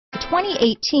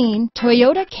2018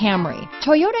 Toyota Camry.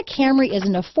 Toyota Camry is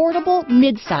an affordable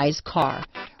mid-size car.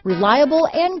 Reliable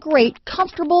and great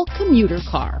comfortable commuter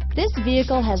car. This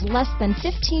vehicle has less than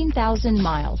 15,000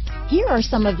 miles. Here are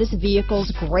some of this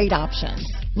vehicle's great options: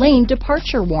 lane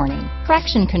departure warning,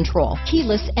 traction control,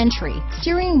 keyless entry,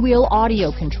 steering wheel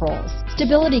audio controls,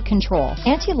 stability control,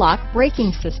 anti-lock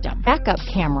braking system, backup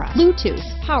camera, Bluetooth,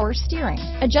 power steering,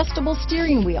 adjustable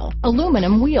steering wheel,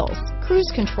 aluminum wheels,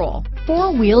 cruise control,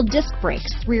 four-wheel disc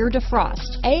brakes, rear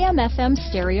defrost, AM/FM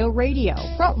stereo radio,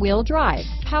 front-wheel drive,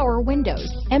 power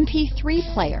windows, MP3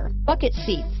 player, bucket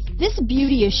seats. This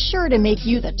beauty is sure to make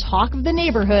you the talk of the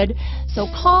neighborhood, so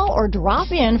call or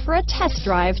drop in for a test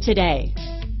drive today.